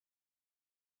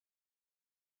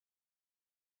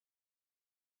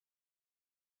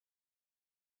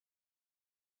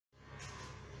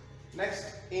Next,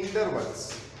 intervals.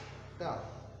 Yeah,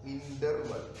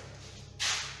 interval.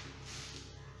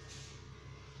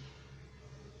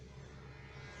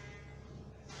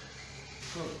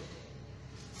 So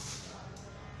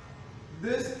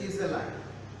this is a line.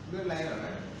 This line,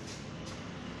 right?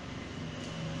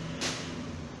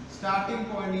 Starting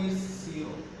point is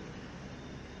 0.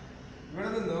 ഇവിടെ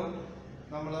നിന്നും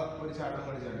നമ്മൾ ഒരു ചാട്ടം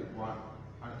കൊണ്ട് ചാടി 1,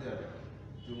 അടുത്ത ചാട്ടം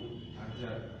 2, അടുത്ത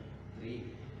ചാട്ടം 3,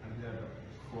 അടുത്ത ചാട്ടം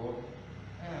 4,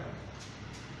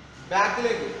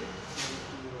 ബാക്കിലേക്ക്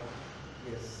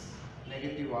yes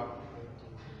 -1,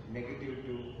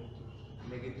 -2,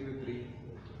 -3,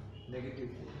 -4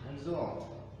 and so on.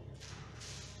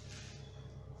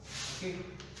 Okay.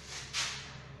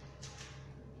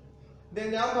 Then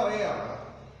ഞാൻ പറയാണ്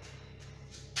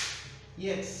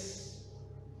x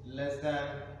less than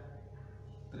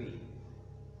 3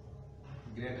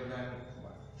 greater than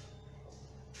 1.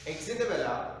 x ന്റെ വില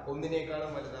 1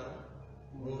 നേക്കാളും വലുതാണ്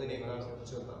 3 നേക്കാളും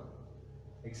ചെറുതാണ്.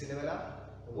 x ന്റെ വില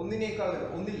 1 നേക്കാളും വലുത്,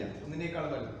 1 ഇല്ല, 1 നേക്കാളും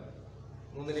വലുത്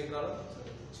 3 നേക്കാളും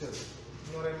ചെറുത്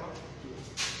എന്ന് പറയുമ്പോൾ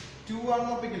 2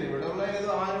 ആണെന്ന് ഒപ്പിക്കില്ല. ഇവിടെ ഉള്ള ഏത്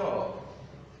ആരോ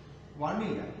 1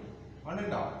 ഇല്ല, 1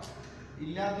 ഉണ്ടാവും,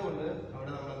 ഇല്ലാത്തതുകൊണ്ട്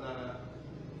അവിടെ നമ്മൾ എന്താണ്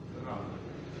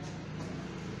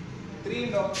 3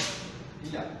 ഉണ്ടോ?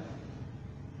 ഇല്ല,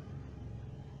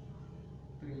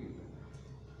 3 ഇല്ല.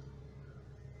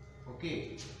 Okay,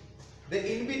 the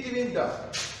in between term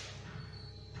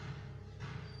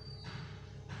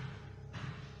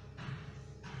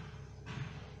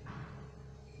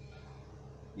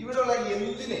ഇവിടെയുള്ള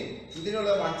എന്തിനെ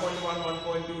ഇതിനുള്ള 1.1,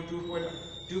 1.2,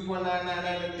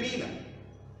 2.9, 3 ഇല്ല.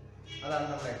 അതാണ്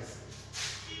നമ്മുടെ x.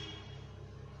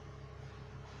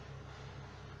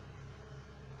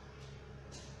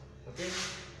 ഓക്കെ,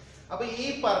 അപ്പൊ ഈ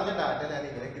പറഞ്ഞ ഡാറ്റ ഞാൻ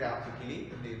ഇങ്ങനെ ഗ്രാഫിക്കലി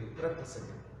എന്ത് ചെയ്തു, റെപ്രസെന്റ്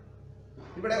ചെയ്തു.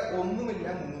 ഇവിടെ ഒന്നുമില്ല,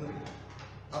 മൂന്നുമില്ല.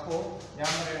 അപ്പോ ഞാൻ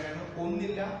പറയുകയാണ് 1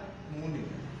 ഇല്ല, 3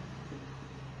 ഇല്ല.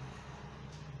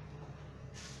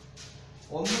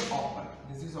 1 open,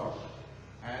 this is open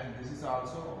and this is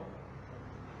also open.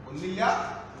 ഒന്നില്ല,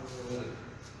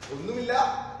 ഒന്നുമില്ല,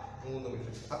 മൂന്നുമില്ല.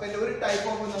 അപ്പൊ എന്റെ ഒരു ടൈപ്പ്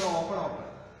ഓഫ് എന്താണ് open open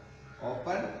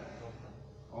open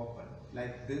open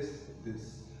like this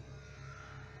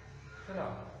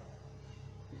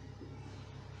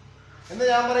എന്ന്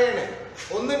ഞാൻ പറയണേ.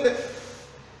 ഒന്നുണ്ട്,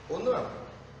 ഒന്ന് വേണം.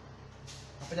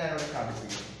 അപ്പൊ ഞാൻ ഇവിടെ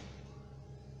സ്ഥാപിപ്പിക്കുന്നു.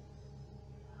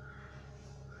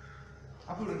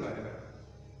 അപ്പൊ ഇവിടെ കാര്യം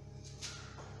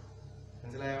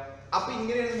മനസ്സിലായോ? അപ്പൊ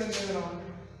ഇങ്ങനെയാണ്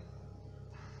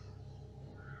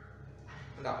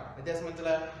വ്യത്യാസം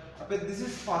മനസ്സിലായോ? അപ്പൊ this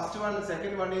is first one,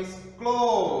 second one is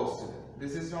closed.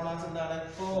 This is known as എന്താണ്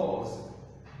ക്ലോസ്ഡ്,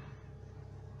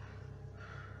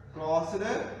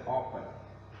 ക്ലോസ്ഡ് ഓപ്പൺ.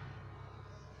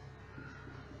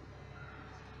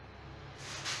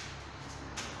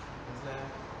 മനസ്സിലായോ?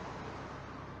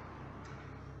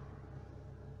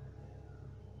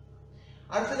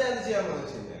 അടുത്ത ഞാൻ ചെയ്യാൻ പോകുന്നത്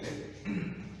വെച്ച് കഴിഞ്ഞാല്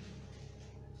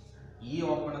ഈ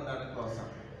ഓപ്പൺ എന്താണ് ക്ലോസ്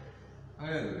ആണ്.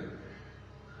 അങ്ങനെ ഇത്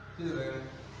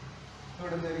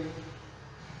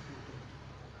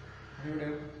ഇവിടെ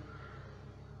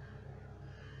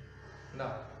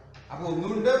അപ്പൊ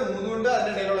ഒന്നുണ്ട്, മൂന്നുണ്ട്,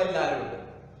 അതിന്റെ ഇടയിലുള്ള എല്ലാവരും ഉണ്ട്.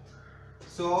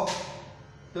 So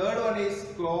third one is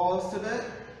closed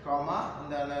comma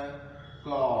എന്താണ്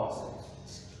ക്ലോസ്ഡ്.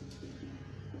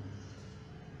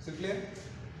 ക്ലിയർ?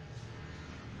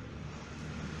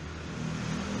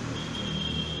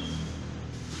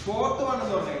 ഫോർത്ത് വൺ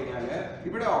എന്ന് പറഞ്ഞു കഴിഞ്ഞാല്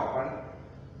ഇവിടെ ഓപ്പൺ,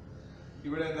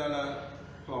 ഇവിടെ എന്താണ്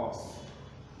ക്ലോസ്.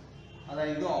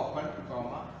 അതായത് ഇത് ഓപ്പൺ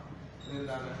കോമ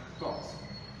ഇതെന്താണ് ക്ലോസ്.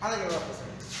 അതെങ്ങനെ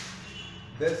റെപ്രസെന്റ്?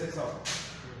 This is open.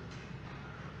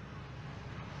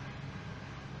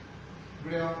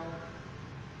 ഇവിടെയോ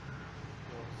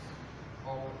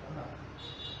ഓപ്പൺ,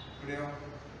 ഇവിടെയോ.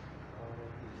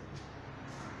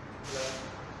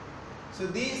 So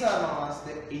these are known as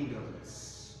the intervals.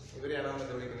 ഇവരെയാണ് നമ്മൾ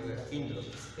വിളിക്കുന്നത്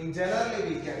intervals. In generally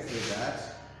we can say that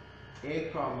a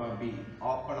comma b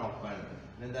open open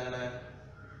എന്താണ്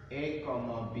a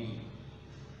comma b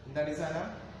എന്താണ് ഈ സാധനം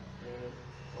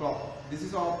close. This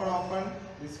is open open,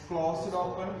 this closed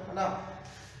open അല്ല.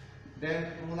 then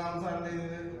മൂന്നാമത്തെ സാധനം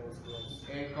ചെയ്യുന്നത്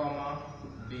a comma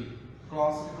b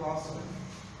closed closed.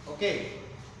 okay,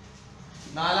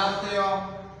 നാലാമത്തെയോ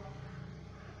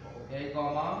a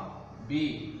comma b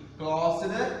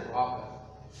closed open.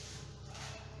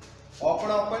 Open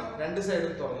open രണ്ട്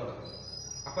സൈഡും തുറന്നു കിടക്കും.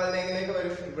 അപ്പൊ അതിനെങ്ങനെയൊക്കെ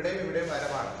വരും? ഇവിടെയും ഇവിടെയും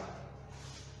വരമാണ്.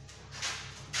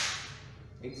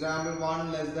 Example 1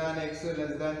 less than X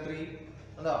less than 3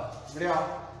 അതാ ഇവിടെയോ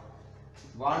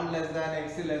 1 less than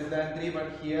X less than 3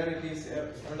 but here it is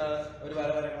എന്താണ് ഒരു വര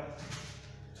വരക്കണം.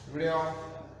 ഇവിടെയോ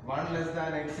 1 less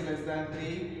than X less than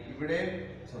 3 ഇവിടെയും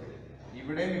സോറി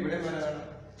ഇവിടെയും ഇവിടെയും വര വേണം.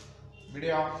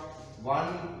 ഇവിടെയോ 1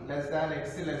 less than x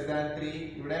less than 3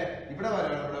 ഇവിടെ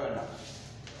വരണം, ഇവിടെ വേണ്ട.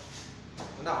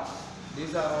 ഉണ്ടോ?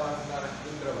 These are all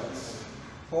intervals.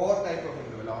 4 type of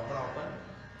interval. Open, open,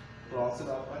 closed,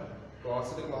 open,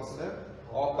 closed, closed,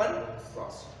 open,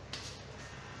 closed.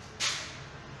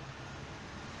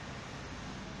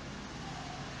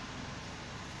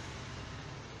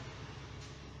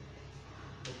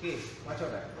 Okay, much of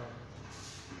that.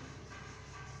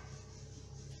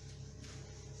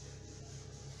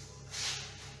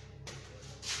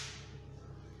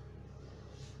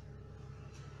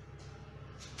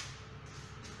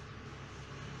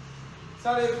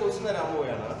 Sorry, question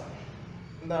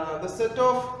the set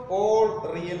of all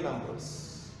real numbers.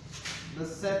 The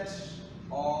set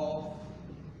of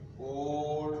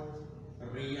all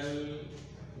real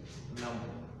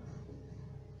numbers.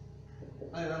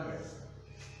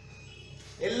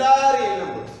 എല്ലാ real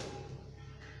numbers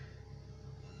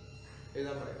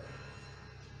എഴുതാൻ പറയാം.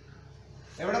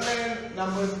 എവിടത്തെ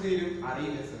numbers തീരും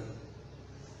അറിയില്ല sir.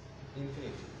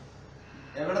 Infinity.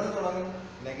 എവിടെ നിന്ന് തുടങ്ങും?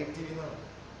 Negative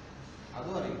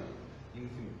അതും അറിയില്ല.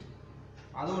 ഇൻഫിനിറ്റി.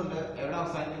 അതുകൊണ്ട് എവിടെ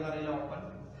അവസാനിക്കുന്ന അറിയില്ല. ഓപ്പൺ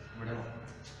ഇവിടെ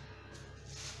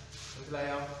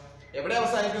മനസ്സിലായോ? എവിടെ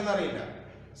അവസാനിക്കുന്ന അറിയില്ല.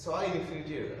 സോ ആ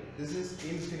ഇൻഫിനിറ്റി എഴുതുക. This is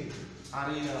infinity.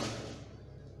 അറിയില്ല നമുക്ക്.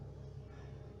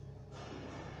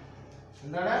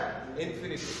 എന്താണ്?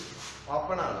 ഇൻഫിനിറ്റി.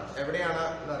 ഓപ്പൺ ആണ്. എവിടെയാണ്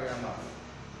എന്ന് അറിയാൻ പാടില്ല.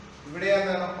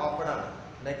 ഇവിടെയാണ് ഓപ്പൺ ആണ്.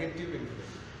 Negative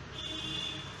infinity.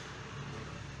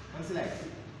 മനസ്സിലായി?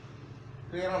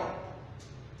 ക്ലിയർ ആണോ?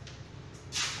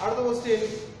 അടുത്ത question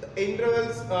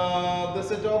intervals the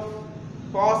set of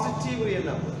positive real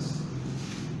numbers.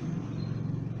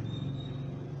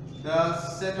 The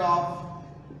set of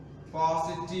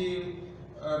positive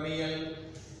real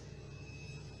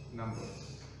numbers.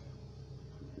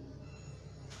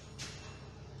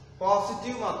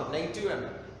 Positive മാത്രം, നെഗറ്റീവ് വേണ്ട.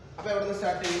 അപ്പൊ എവിടെ നിന്ന്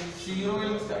സ്റ്റാർട്ട് ചെയ്യും?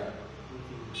 സീറോയിൽ സ്റ്റാർട്ട്.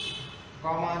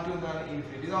 കോമാറ്റു എന്താണ്?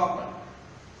 ഇൻഫിനിറ്റി. ഇത് ഓപ്പൺ.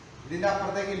 ഇതിന്റെ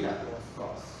അപ്പുറത്തേക്കില്ല.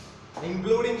 ക്ലോസ്.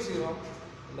 ഇൻക്ലൂഡിങ് സീറോ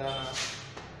എന്താണ്?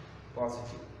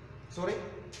 പോസിറ്റീവ്. സോറി,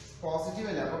 പോസിറ്റീവ്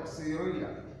അല്ല. അപ്പൊ സീറോ ഇല്ല.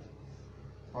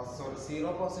 സോറി, സീറോ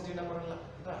പോസിറ്റീവ് നമ്പർ അല്ല.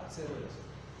 സീറോ ഇല്ല.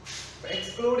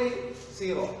 Excluding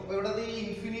zero. അപ്പൊ ഇവിടെ ഈ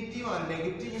ഇൻഫിനിറ്റി മാറി,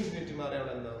 നെഗറ്റീവ് ഇൻഫിനിറ്റി മാറി.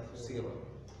 അവിടെ എന്താ? സീറോ.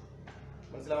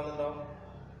 മനസ്സിലാവുന്നുണ്ടോ?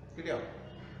 കിട്ടിയോ?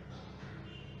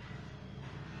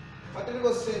 മറ്റൊരു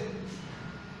question.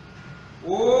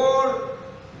 All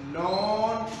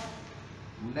non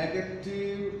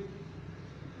negative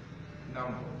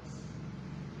numbers.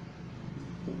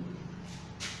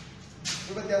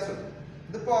 ഇത് വ്യത്യാസമുണ്ട്.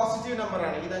 ഇത് പോസിറ്റീവ് നമ്പർ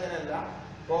ആണ്. ഇതങ്ങനെയല്ല.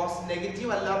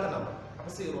 നെഗറ്റീവ് അല്ലാത്ത നമ്പർ. അപ്പൊ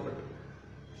സീറോ കിട്ടും.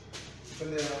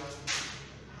 എന്ത് ചെയ്യണം?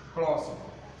 Close.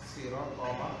 Zero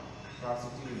comma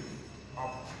positive.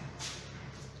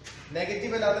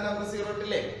 Negative അല്ലാത്ത നമ്പർ സീറോ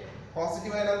ഇട്ടില്ലേ?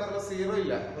 പോസിറ്റീവ് ആയ നമ്പറിൽ സീറോ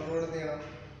ഇല്ല. നമ്മൾ എന്ത് ചെയ്യണം?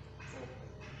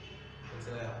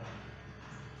 മനസ്സിലായോ?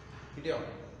 കിട്ടിയോ?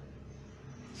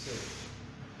 ശരി.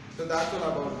 So that's all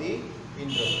about the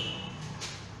interval.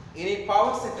 ഇനി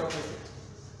power set of A set.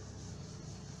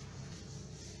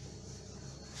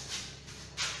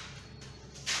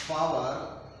 Power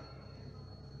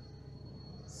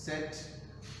set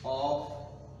of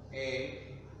a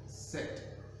set.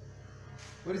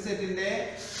 ഒരു സെറ്റിന്റെ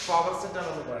പവർ സെറ്റ് ആണ്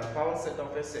നമ്മൾ പറയുന്നത്. Power set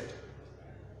of A set.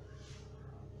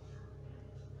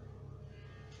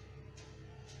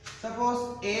 Suppose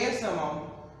A സമം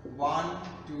 1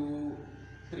 2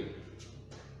 3.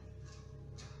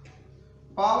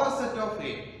 പവർ സെറ്റ് ഓഫ്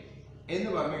A എന്ന്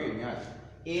പറഞ്ഞു കഴിഞ്ഞാൽ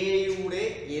എയുടെ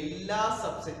എല്ലാ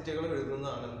സബ്സെറ്റുകളും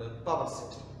എഴുതുന്നതാണ് എന്ത്? Power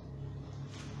set.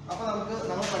 അപ്പൊ നമ്മൾ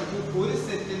പഠിച്ചു ഒരു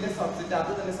സെറ്റിന്റെ സബ്സെറ്റ്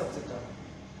അത് തന്നെ സബ്സെറ്റ് ആണ്.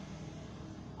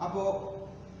 അപ്പോ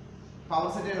പവർ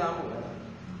സെറ്റ് എഴുതാൻ പോവുകയാണ്.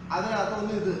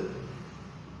 അതിനകത്തൊന്ന്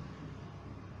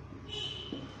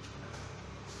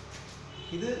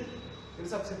ഇത് ഒരു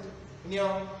സബ്സെറ്റ്. ഇനിയോ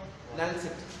നൾ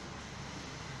സെറ്റ്.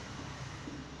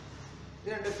 ഇത്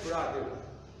രണ്ട് എപ്പോഴും ആദ്യം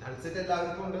നൾ സെറ്റ്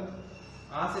എല്ലാവർക്കും ഉണ്ട്.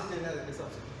 ആ സെറ്റ് തന്നെ അതിന്റെ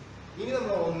സബ്സെറ്റ്. ഇനി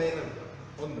നമ്മൾ ഒന്നേന്ന് എടുക്കാം.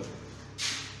 ഒന്ന്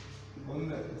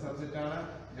സബ്സെറ്റ് ആണ്.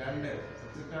 2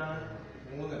 സബ്സെറ്റ് ആണ്.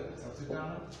 3 സബ്സെറ്റ്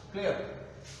ആണ്. ക്ലിയർ?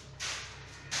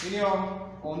 ഇനിയോ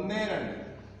 1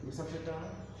 2 സബ്സെറ്റ് ആണ്.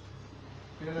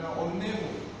 പിന്നെ 1 3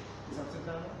 സബ്സെറ്റ്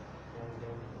ആണ്.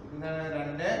 പിന്നെ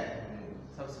 2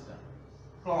 സബ്സെറ്റ് ആണ്.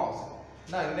 ക്ലോസ്.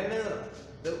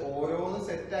 ഇത് ഓരോന്ന്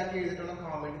സെറ്റ് ആക്കി എഴുതിയിട്ടുള്ള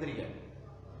കോമന്റ് തിരിക്കാൻ.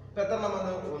 ഇപ്പൊ എത്ര നമ്പർ?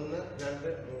 1 2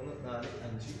 3 4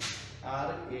 5 6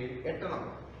 7 8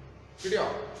 നമ്പർ. കിട്ടിയോ?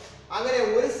 അങ്ങനെ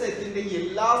ഒരു സെറ്റിന്റെ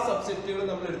എല്ലാ സബ്സെറ്റുകളും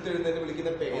നമ്മൾ എടുത്തെഴുതുന്നതിന്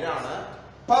വിളിക്കുന്ന പേരാണ്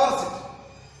പവർ സെറ്റ്.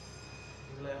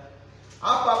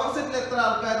 ആ പവർ സെറ്റിൽ എത്ര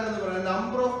ആൾക്കാരുണ്ടെന്ന് പറയുന്നത്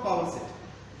number of power set.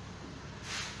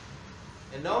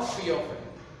 N of P of n.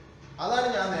 അതാണ്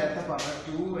ഞാൻ നേരത്തെ പറഞ്ഞ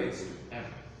 2 raised to n.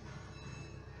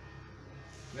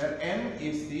 where m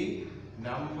is the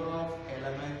number of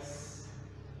elements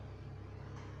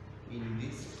in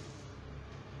this set.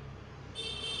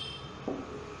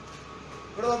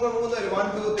 ഇവിടെ നമുക്ക് 3 വരും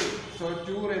 1 2 3 so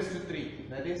 2 raised to 3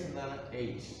 that is എന്താണ്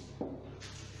 8.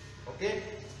 okay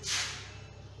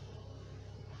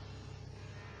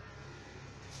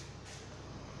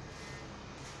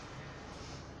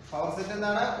പവർ സെറ്റ്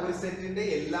എന്താണ് ഒരു സെറ്റിന്റെ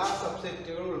എല്ലാ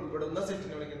സബ്സെറ്റുകളും ഉൾപ്പെടുന്ന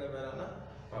സെറ്റിനെ വിളിക്കുന്ന പേരാണ്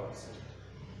power set.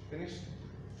 Finish.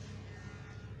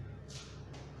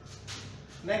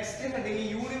 Next heading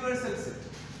universal set.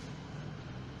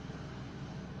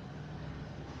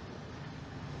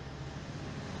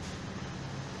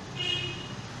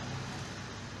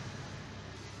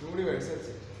 Universal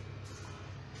set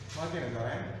മാറ്റിയാണ്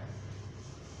പറയാൻ.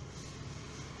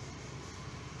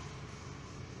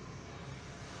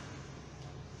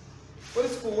 ഒരു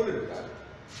സ്കൂൾ എടുത്താൽ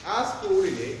ആ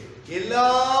സ്കൂളിലെ എല്ലാ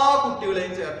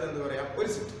കുട്ടികളെയും ചേർത്ത് എന്ത് പറയാം ഒരു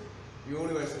സെറ്റ്,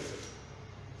 യൂണിവേഴ്സൽ സെറ്റ്.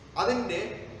 അതിന്റെ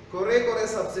കുറെ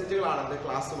സബ്സെറ്റുകളാണ്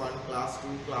ക്ലാസ് 1, ക്ലാസ്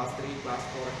 2, ക്ലാസ് 3, ക്ലാസ്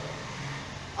 4 ഒക്കെ.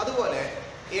 അതുപോലെ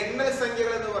എണ്ണൽ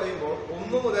സംഖ്യകൾ എന്ന് പറയുമ്പോൾ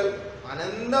 1 മുതൽ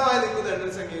അനന്തമായി നിൽക്കുന്ന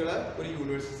എണ്ണൽ സംഖ്യകൾ ഒരു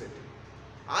യൂണിവേഴ്സൽ സെറ്റ്.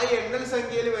 ആ എണ്ണൽ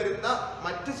സംഖ്യയിൽ വരുന്ന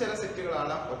മറ്റു ചില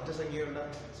സെറ്റുകളാണ് ഒറ്റ സംഖ്യകളുടെ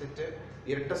സെറ്റ്,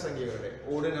 ഇരട്ട സംഖ്യകളുടെ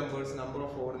odd numbers, number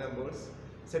of odd numbers,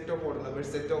 set of odd numbers,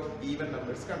 set of even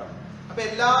numbers. കണ്ടോ? അപ്പൊ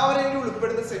എല്ലാവരെയും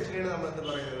ഉൾപ്പെടുന്ന സെറ്റിനെയാണ് നമ്മൾ എന്ത്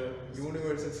പറയുന്നത്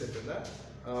യൂണിവേഴ്സൽ സെറ്റ് എന്ന്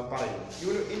പറയും.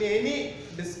 In any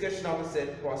discussion of a set,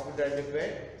 possible to identify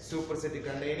superset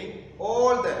containing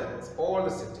all the elements, all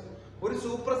the set. ഒരു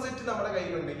സൂപ്പർ സെറ്റ് നമ്മുടെ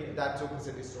കയ്യിലുണ്ടെങ്കിൽ that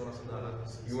superset is known as എന്താണ്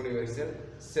universal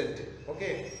set.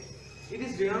 Okay, it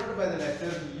is denoted by the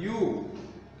letter U.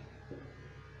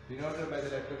 Denoted by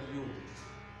the letter U.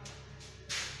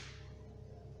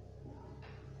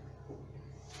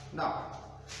 Now,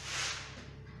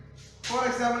 for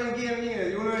example, in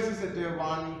universal set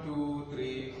 1 2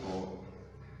 3 4,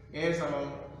 A സമം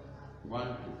 1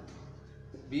 2,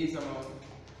 B സമം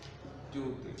 2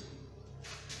 3.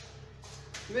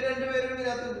 ഇവർ രണ്ടുപേരും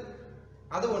ഇതിനകത്ത്,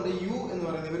 അതുകൊണ്ട് U എന്ന്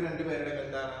പറയുന്നത് ഇവർ രണ്ടുപേരുടെ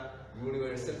എന്താണ്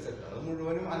യൂണിവേഴ്സൽ സെറ്റ് ആണ്. അത്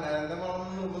മുഴുവനും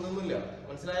അനന്തമാണെന്ന് നിർബന്ധമൊന്നുമില്ല.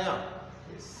 മനസ്സിലായോ?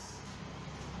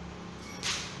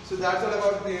 So that's all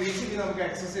about theories. ഇനി നമുക്ക്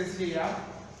എക്സസൈസ് ചെയ്യാം.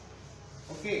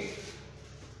 Okay.